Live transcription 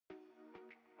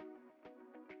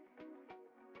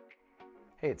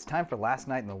Hey, it's time for Last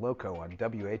Night in the Loco on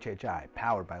WHHI,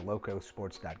 powered by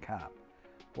LocoSports.com.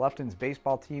 Bluffton's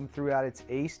baseball team threw out its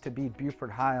ace to beat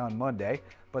Beaufort High on Monday,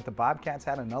 but the Bobcats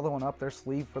had another one up their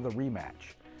sleeve for the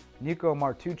rematch. Nico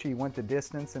Martucci went the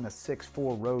distance in a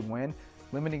 6-4 road win,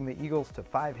 limiting the Eagles to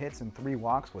 5 hits and 3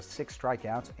 walks with 6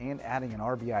 strikeouts and adding an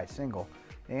RBI single.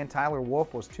 And Tyler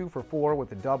Wolfe was 2 for 4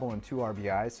 with a double and 2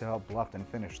 RBIs to help Bluffton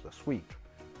finish the sweep.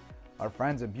 Our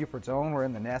friends at Beaufort's Own were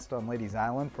in the nest on Ladies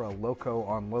Island for a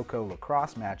Lowco-on-Lowco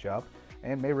lacrosse matchup,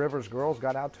 and May River's girls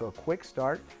got out to a quick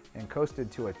start and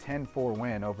coasted to a 10-4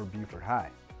 win over Beaufort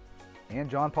High. And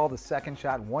John Paul II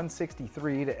shot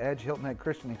 163 to edge Hilton Head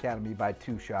Christian Academy by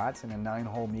 2 shots in a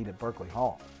 9-hole meet at Berkeley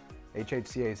Hall.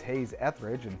 HHCA's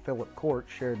Etheridge and Phillip Court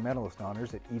shared medalist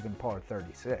honors at even par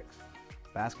 36.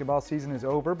 Basketball season is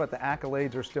over, but the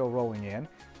accolades are still rolling in.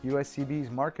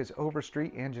 USCB's Marcus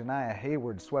Overstreet and Janiah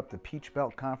Hayward swept the Peach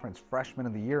Belt Conference Freshman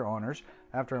of the Year honors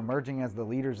after emerging as the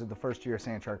leaders of the first-year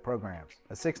Sand Shark programs.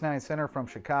 A 6'9" center from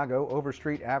Chicago,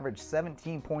 Overstreet averaged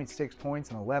 17.6 points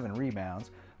and 11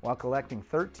 rebounds, while collecting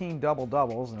 13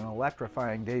 double-doubles in an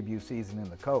electrifying debut season in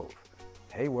the Cove.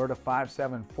 Hayward, a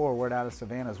 5'7" forward out of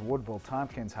Savannah's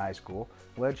Woodville-Tompkins High School,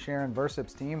 led Sharon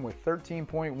Versip's team with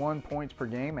 13.1 points per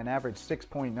game and averaged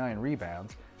 6.9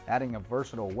 rebounds, adding a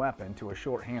versatile weapon to a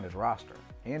short-handed roster.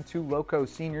 And 2 Loco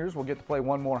seniors will get to play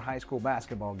one more high school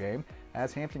basketball game,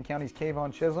 as Hampton County's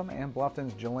Kayvon Chisholm and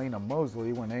Bluffton's Jelena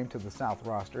Mosley were named to the South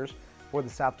rosters for the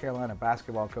South Carolina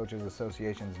Basketball Coaches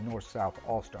Association's North-South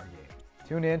All-Star Game.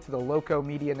 Tune in to the Loco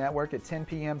Media Network at 10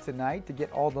 p.m. tonight to get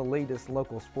all the latest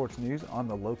local sports news on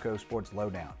the Loco Sports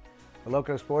Lowdown. For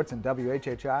Loco Sports and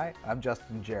WHHI, I'm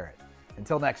Justin Jarrett.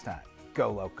 Until next time,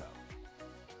 go Loco.